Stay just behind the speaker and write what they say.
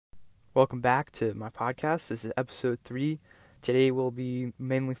Welcome back to my podcast. This is episode 3. Today we'll be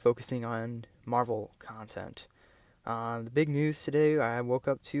mainly focusing on Marvel content. The big news today I woke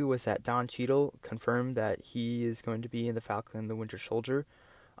up to was that Don Cheadle confirmed that he is going to be in the Falcon and the Winter Soldier.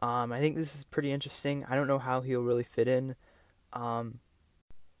 I think this is pretty interesting. I don't know how he'll really fit in. I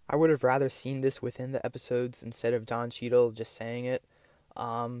would have rather seen this within the episodes instead of Don Cheadle just saying it.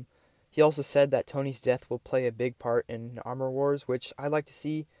 He also said that Tony's death will play a big part in Armor Wars, which I'd like to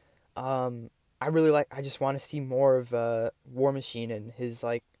see. I just want to see more of War Machine and his,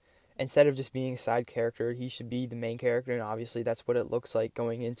 instead of just being a side character, he should be the main character, and obviously that's what it looks like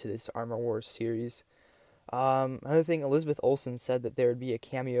going into this Armor Wars series. Another thing, Elizabeth Olsen said that there would be a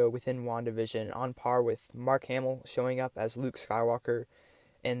cameo within WandaVision on par with Mark Hamill showing up as Luke Skywalker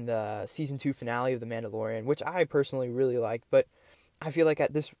in the Season 2 finale of The Mandalorian, which I personally really like, but I feel like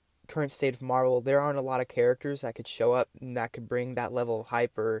at this current state of Marvel, there aren't a lot of characters that could show up and that could bring that level of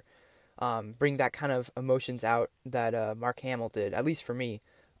hype or bring that kind of emotions out that Mark Hamill did, at least for me.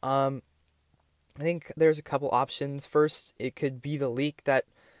 I think there's a couple options. First, it could be the leak that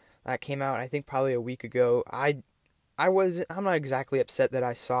came out, I think probably a week ago. I'm not exactly upset that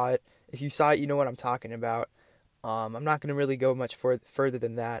I saw it. If you saw it, you know what I'm talking about. I'm not going to really go much further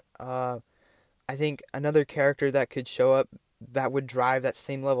than that. I think another character that could show up that would drive that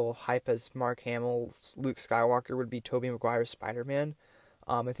same level of hype as Mark Hamill's Luke Skywalker would be Tobey Maguire's Spider-Man.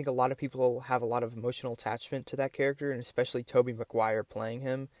 I think a lot of people have a lot of emotional attachment to that character, and especially Tobey Maguire playing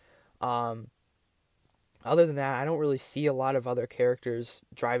him. Other than that, I don't really see a lot of other characters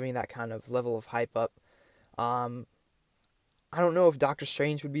driving that kind of level of hype up. I don't know if Doctor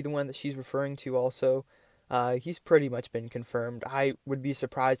Strange would be the one that she's referring to also. He's pretty much been confirmed. I would be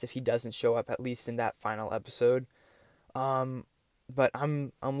surprised if he doesn't show up, at least in that final episode. But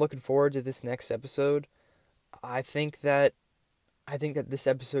I'm looking forward to this next episode. I think that this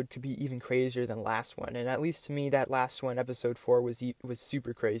episode could be even crazier than last one, and at least to me, that last one, episode 4, was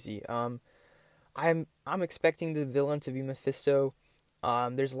super crazy. I'm expecting the villain to be Mephisto.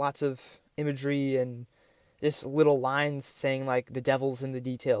 There's lots of imagery and just little lines saying like the devil's in the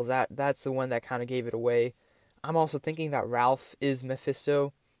details. That's the one that kind of gave it away. I'm also thinking that Ralph is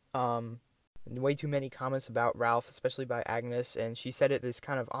Mephisto. Way too many comments about Ralph, especially by Agnes, and she said it this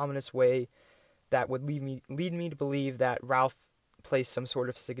kind of ominous way that would lead me to believe that Ralph plays some sort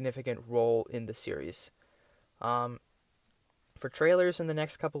of significant role in the series. For trailers in the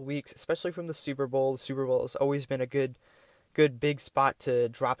next couple weeks, especially from the Super Bowl has always been a good big spot to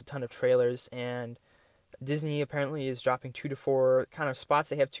drop a ton of trailers, and Disney apparently is dropping 2 to 4 kind of spots.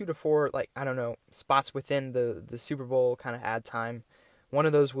 They have 2 to 4, spots within the Super Bowl kind of ad time. One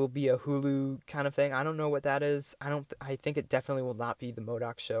of those will be a Hulu kind of thing. I don't know what that is. I think it definitely will not be the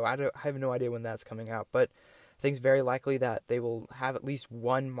MODOK show. I have no idea when that's coming out, but I think it's very likely that they will have at least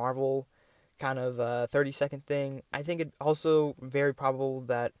one Marvel kind of 30-second thing. I think it also very probable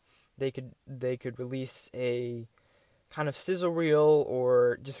that they could release a kind of sizzle reel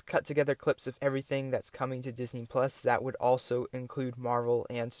or just cut together clips of everything that's coming to Disney Plus. That would also include Marvel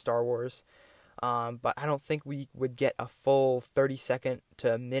and Star Wars. But I don't think we would get a full 30-second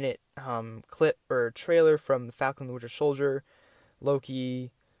to a minute clip or trailer from the Falcon and the Winter Soldier, Loki,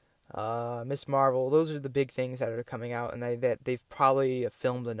 Miss Marvel. Those are the big things that are coming out, and they've probably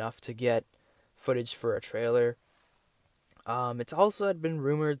filmed enough to get footage for a trailer. It's also had been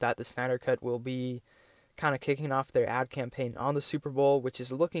rumored that the Snydercut will be kind of kicking off their ad campaign on the Super Bowl, which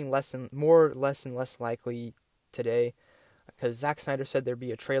is looking less and less likely today, because Zack Snyder said there'd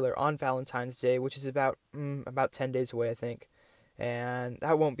be a trailer on Valentine's Day, which is about 10 days away, I think, and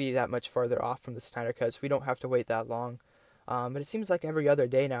that won't be that much farther off from the Snyder Cut, so we don't have to wait that long. But it seems like every other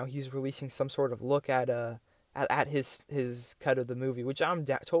day now he's releasing some sort of look at his cut of the movie, which I'm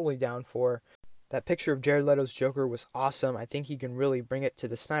totally down for. That picture of Jared Leto's Joker was awesome. I think he can really bring it to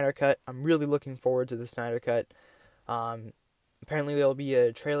the Snyder Cut. I'm really looking forward to the Snyder Cut. Apparently there'll be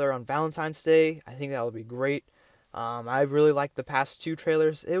a trailer on Valentine's Day. I think that'll be great. I really liked the past 2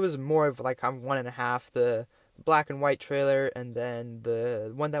 trailers. It was more of like one and a half. The black and white trailer and then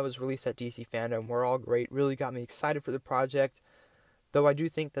the one that was released at DC Fandom were all great. Really got me excited for the project. Though I do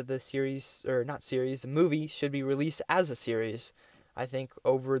think that the movie should be released as a series. I think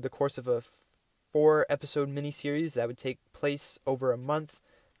over the course of a 4-episode miniseries that would take place over a month,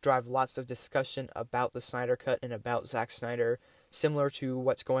 drive lots of discussion about the Snyder Cut and about Zack Snyder, similar to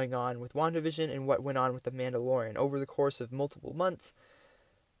what's going on with WandaVision and what went on with The Mandalorian. Over the course of multiple months,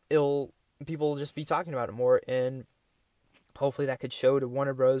 people will just be talking about it more, and hopefully that could show to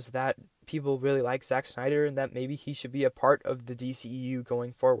Warner Bros. That people really like Zack Snyder and that maybe he should be a part of the DCEU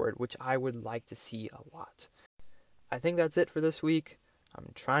going forward, which I would like to see a lot. I think that's it for this week.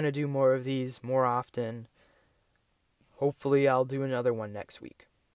 I'm trying to do more of these more often. Hopefully I'll do another one next week.